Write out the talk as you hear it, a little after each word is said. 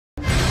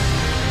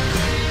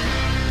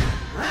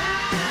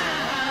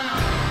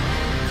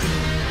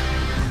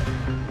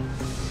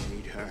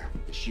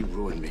She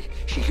ruined me.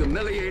 She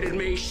humiliated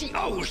me. She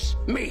owes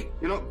me.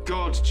 You're not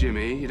God,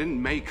 Jimmy. You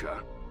didn't make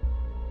her.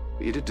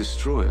 But you did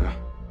destroy her.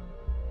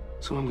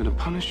 So I'm gonna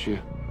punish you.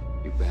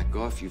 You back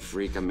off, you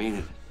freak. I mean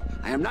it.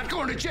 I am not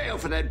going to jail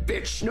for that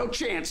bitch. No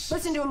chance.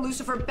 Listen to him,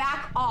 Lucifer.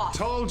 Back off.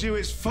 Told you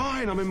it's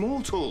fine. I'm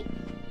immortal.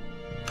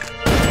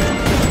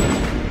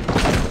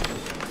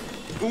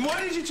 Well, why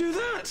did you do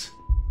that?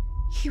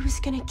 He was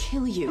gonna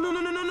kill you.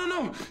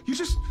 No. You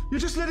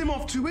just let him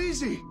off too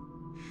easy.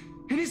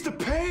 He needs to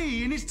pay.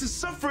 He needs to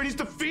suffer. He needs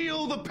to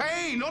feel the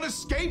pain, not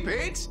escape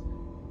it.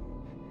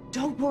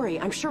 Don't worry.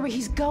 I'm sure where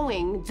he's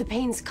going, the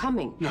pain's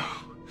coming. No,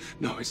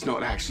 it's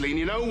not actually. And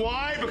you know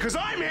why? Because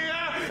I'm here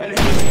and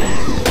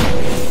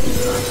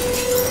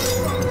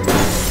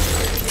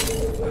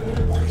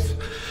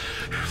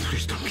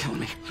Please don't kill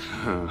me.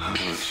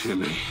 Oh,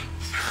 Jimmy.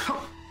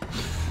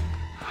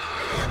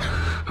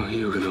 Oh,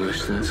 you're gonna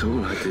wish that's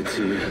all I did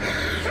to you.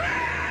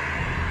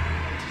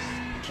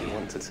 You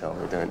want to tell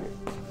me, don't you?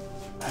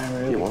 I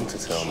really You want to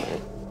tell me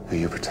who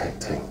you're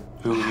protecting.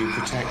 Who are you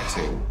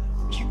protecting?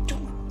 You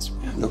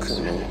don't. Look at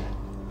me.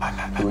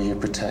 Who are you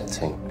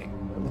protecting?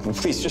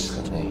 Please, just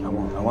look at me. I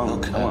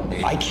won't.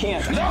 Me. I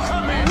can't. Look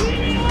at me! Leave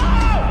me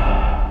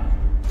alone!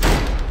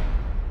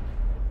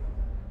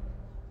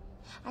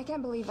 I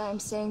can't believe I'm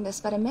saying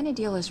this, but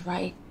Amenadiel is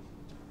right.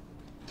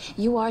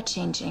 You are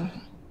changing.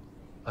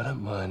 I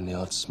don't mind the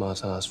odd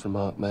smart-ass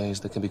remark, Maze.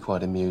 They can be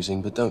quite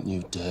amusing, but don't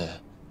you dare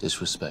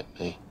disrespect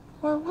me.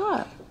 Or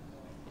what?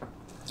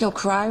 You'll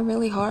cry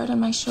really hard on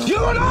my shoulder? You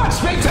will not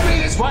speak to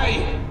me this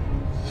way!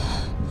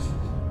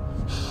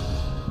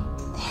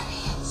 There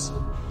he is.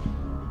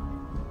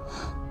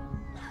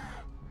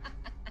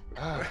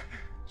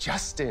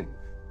 Justin,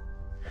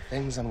 the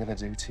things I'm gonna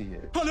do to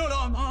you. Oh, no,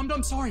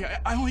 I'm sorry.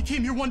 I only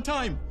came here one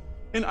time.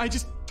 And I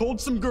just told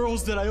some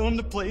girls that I owned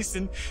the place,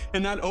 and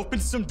that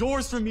opened some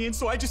doors for me, and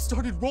so I just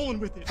started rolling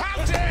with it.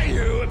 How dare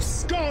you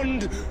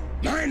abscond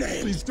my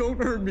name? Please don't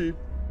hurt me.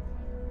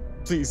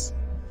 Please.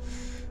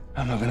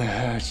 I'm not gonna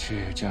hurt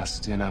you,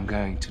 Justin. I'm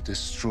going to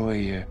destroy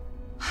you.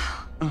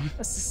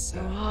 This is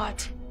so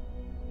hot.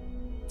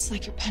 It's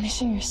like you're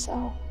punishing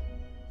yourself.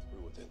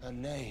 Her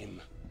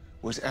name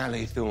was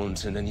Allie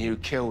Thornton, and you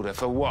killed her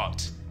for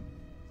what?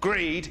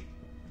 Greed?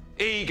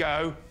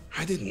 Ego?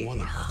 I didn't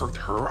want to hurt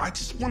her. I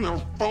just wanted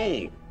her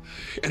phone.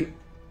 And...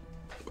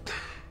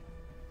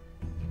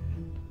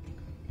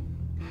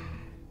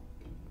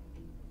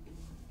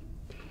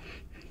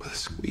 but I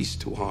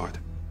squeezed too hard.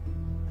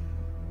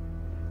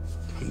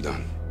 I'm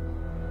done.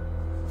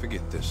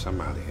 Forget this.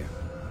 I'm out of here.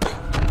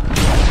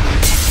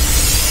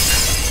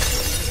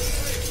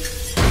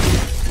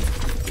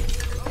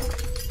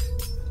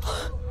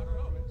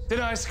 Did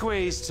I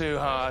squeeze too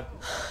hard?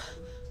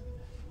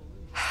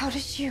 How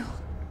did you?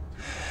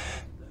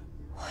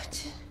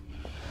 What?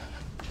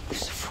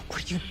 Lucifer,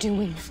 what are you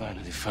doing?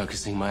 Finally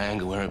focusing my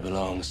anger where it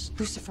belongs.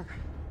 Lucifer.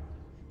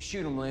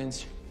 Shoot him,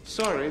 Lance.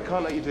 Sorry,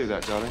 can't let you do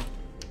that, darling.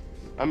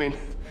 I mean,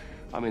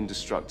 I'm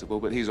indestructible,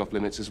 but he's off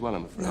limits as well,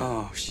 I'm afraid.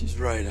 No, she's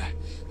right.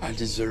 I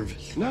deserve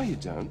it. No, you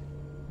don't.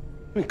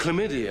 I mean,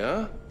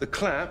 chlamydia, the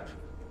clap,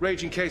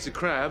 raging case of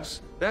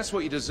crabs, that's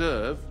what you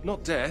deserve,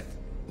 not death.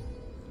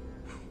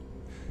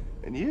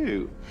 And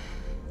you?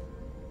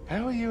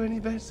 How are you any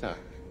better?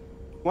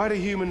 Why do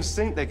humans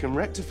think they can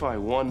rectify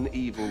one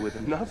evil with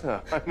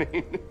another? I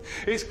mean,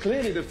 it's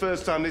clearly the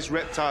first time this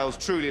reptile's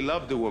truly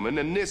loved a woman,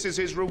 and this is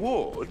his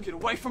reward. Get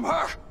away from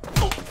her!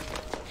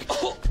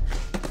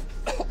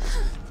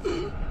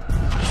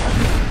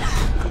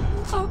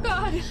 Oh,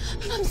 God.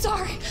 I'm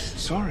sorry.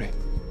 Sorry?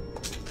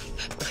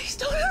 Please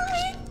don't hurt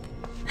me.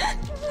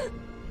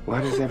 Why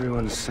does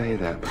everyone say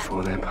that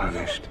before they're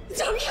punished?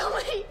 Don't kill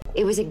me.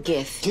 It was a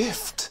gift.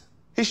 Gift?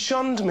 He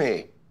shunned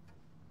me.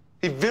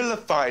 He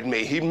vilified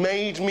me. He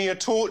made me a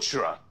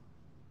torturer.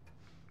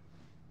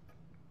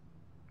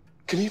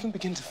 Can you even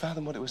begin to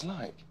fathom what it was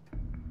like?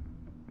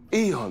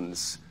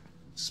 Eons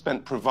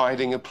spent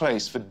providing a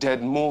place for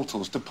dead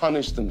mortals to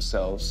punish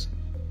themselves.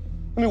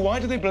 I mean, why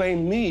do they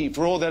blame me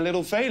for all their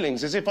little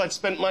failings, as if I'd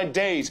spent my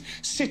days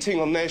sitting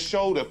on their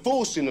shoulder,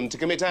 forcing them to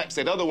commit acts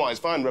they'd otherwise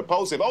find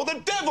repulsive? Oh,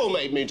 the devil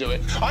made me do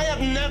it. I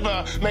have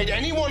never made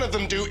any one of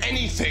them do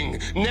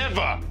anything.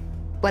 Never.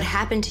 What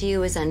happened to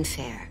you is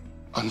unfair.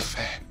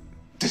 Unfair.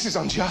 This is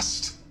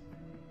unjust.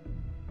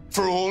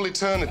 For all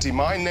eternity,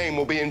 my name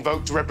will be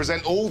invoked to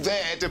represent all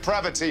their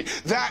depravity.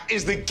 That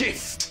is the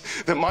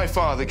gift that my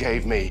father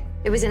gave me.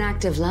 It was an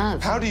act of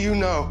love. How do you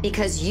know?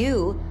 Because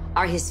you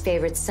are his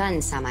favorite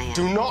son, Samael.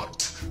 Do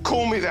not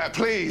call me that,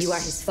 please. You are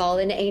his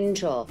fallen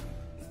angel.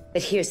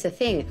 But here's the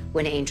thing,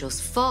 when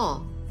angels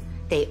fall,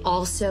 they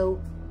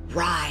also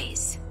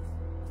rise.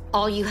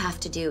 All you have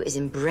to do is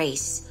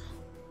embrace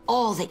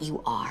all that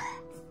you are.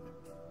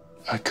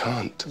 I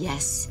can't.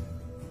 Yes,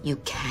 you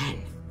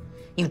can.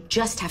 You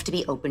just have to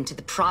be open to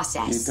the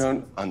process. You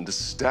don't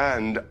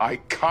understand. I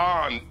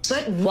can't.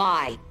 But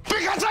why?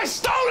 Because I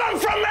stole them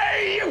from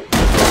me!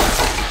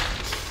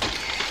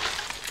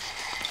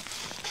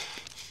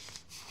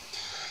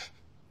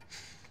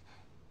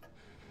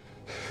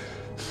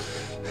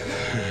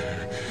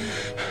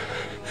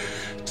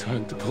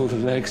 Don't to pull the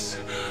legs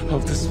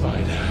of the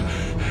spider.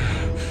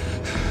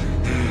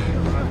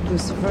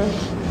 Lucifer.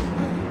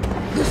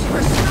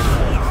 Lucifer,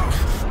 stop!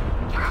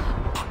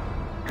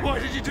 Why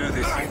did you do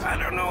this? I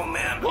don't know,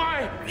 man.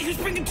 Why? He's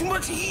bringing too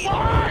much heat.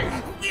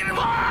 Why?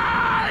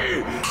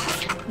 Why?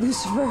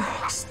 Lucifer,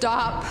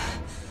 stop.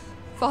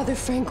 Father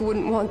Frank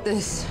wouldn't want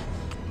this.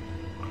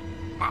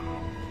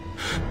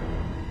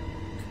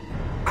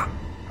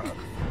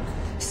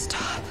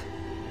 Stop.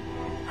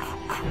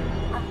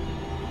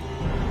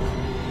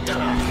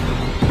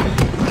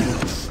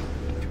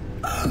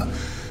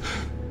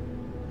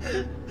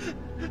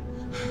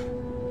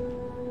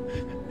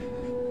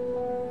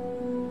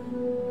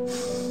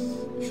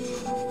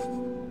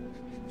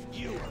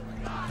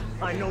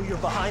 I know you're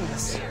behind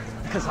this,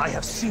 because I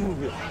have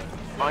seen you.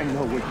 I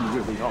know what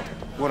you really are.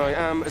 What I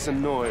am is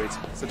annoyed,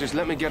 so just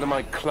let me get to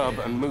my club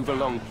and move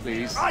along,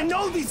 please. I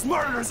know these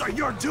murders are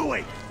your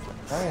doing!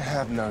 I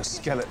have no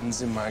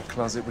skeletons in my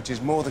closet, which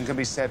is more than can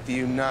be said for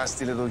you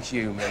nasty little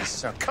humans.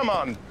 So come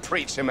on,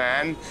 preacher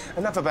man.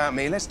 Enough about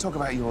me. Let's talk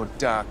about your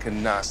dark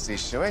and nasty,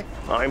 shall we?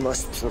 I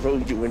must throw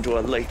you into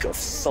a lake of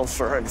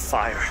sulfur and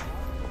fire.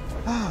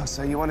 Oh,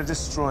 so you want to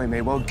destroy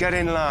me? Well, get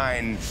in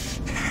line.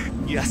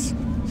 Yes.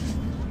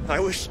 I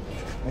wish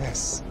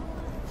Yes.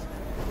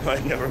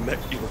 I'd never met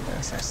you.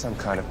 Yes, there's some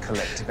kind of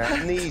collective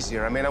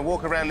amnesia. I mean, I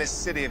walk around this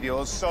city of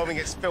yours solving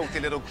its filthy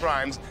little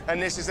crimes,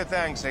 and this is the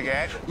thanks I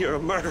get. You're a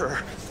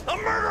murderer. A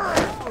murderer!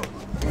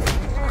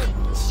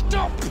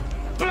 Stop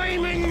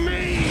blaming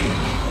me!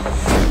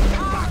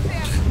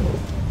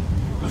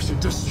 I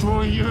should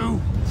destroy you.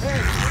 Hey,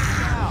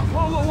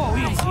 whoa, whoa, whoa,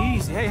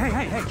 easy, easy.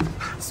 Hey.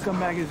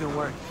 Scumbag isn't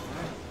working.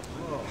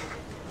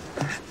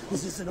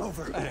 This isn't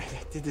over. I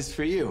did this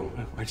for you.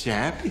 Aren't you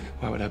happy?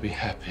 Why would I be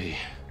happy?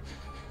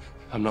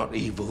 I'm not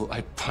evil. I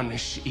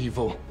punish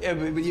evil. Yeah,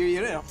 but you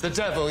know. The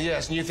devil,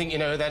 yes. And you think you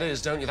know who that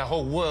is, don't you? The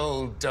whole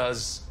world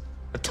does.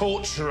 A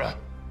torturer,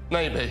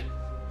 maybe.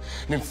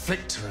 An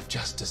inflictor of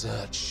just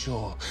desert,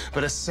 sure.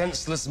 But a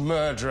senseless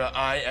murderer,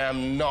 I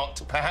am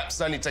not. Perhaps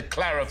I need to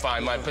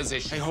clarify my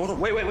position. Hey, hold on.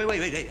 Wait.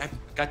 I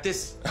got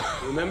this.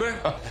 Remember?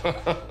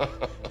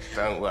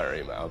 Don't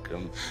worry,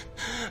 Malcolm.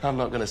 I'm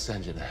not going to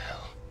send you to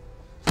hell.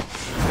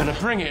 I'm going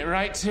to bring it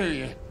right to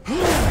you. And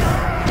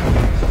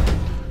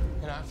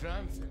after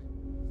I'm finished...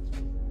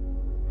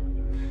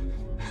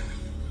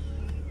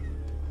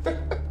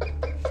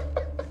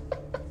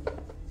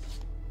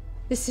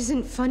 This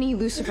isn't funny,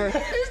 Lucifer.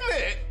 Isn't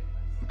it?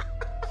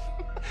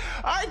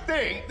 I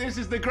think this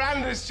is the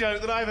grandest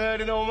joke that I've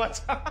heard in all my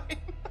time.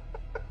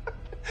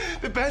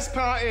 The best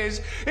part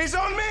is, it's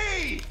on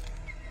me!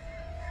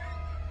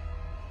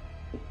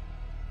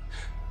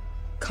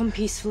 Come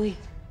peacefully.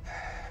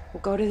 We'll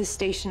go to the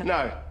station.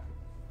 No.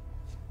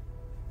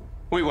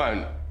 We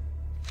won't.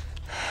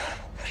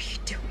 What are you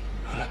doing?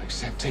 Well, I'm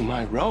accepting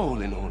my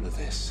role in all of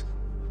this.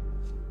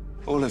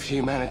 All of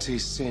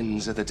humanity's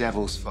sins are the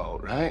devil's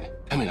fault, right?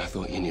 I mean, I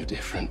thought you knew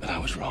different, but I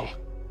was wrong.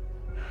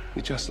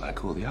 You're just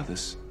like all the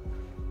others.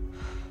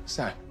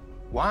 So,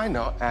 why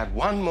not add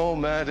one more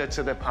murder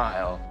to the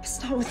pile?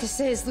 That's not what this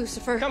is,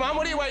 Lucifer. Come on,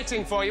 what are you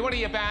waiting for? What are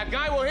you, bad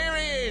guy? Well, here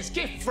he is.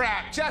 Gift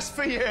wrap, just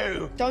for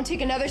you. Don't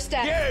take another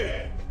step.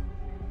 You!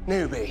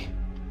 Newbie.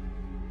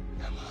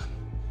 Come on.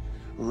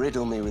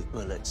 Riddle me with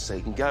bullets so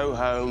you can go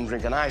home,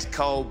 drink a nice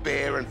cold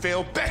beer, and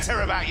feel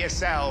better about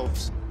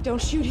yourselves.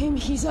 Don't shoot him.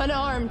 He's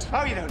unarmed.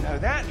 Oh, you don't know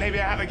that?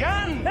 Maybe I have a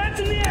gun. Hands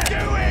in the air!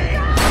 Do it!